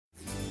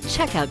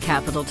Check out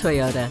Capital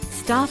Toyota.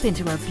 Stop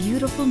into our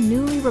beautiful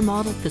newly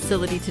remodeled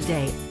facility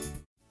today.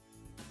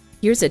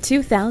 Here's a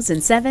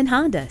 2007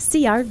 Honda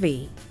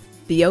CR-V.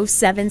 The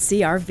 '07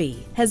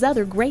 CR-V has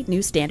other great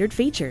new standard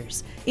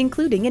features,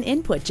 including an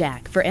input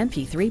jack for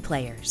MP3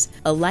 players,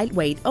 a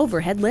lightweight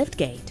overhead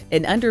liftgate,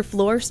 an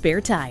underfloor spare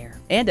tire,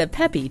 and a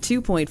peppy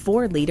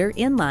 2.4-liter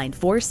inline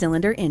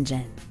 4-cylinder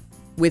engine.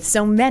 With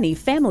so many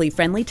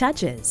family-friendly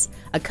touches,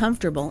 a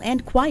comfortable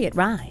and quiet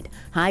ride,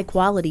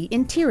 high-quality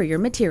interior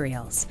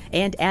materials,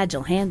 and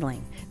agile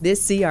handling,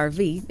 this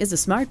CR-V is a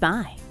smart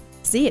buy.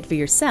 See it for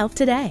yourself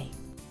today.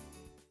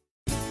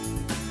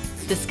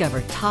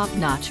 Discover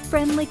top-notch,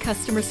 friendly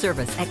customer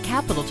service at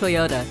Capital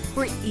Toyota.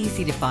 We're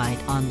easy to find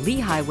on Lee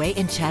Highway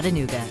in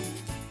Chattanooga.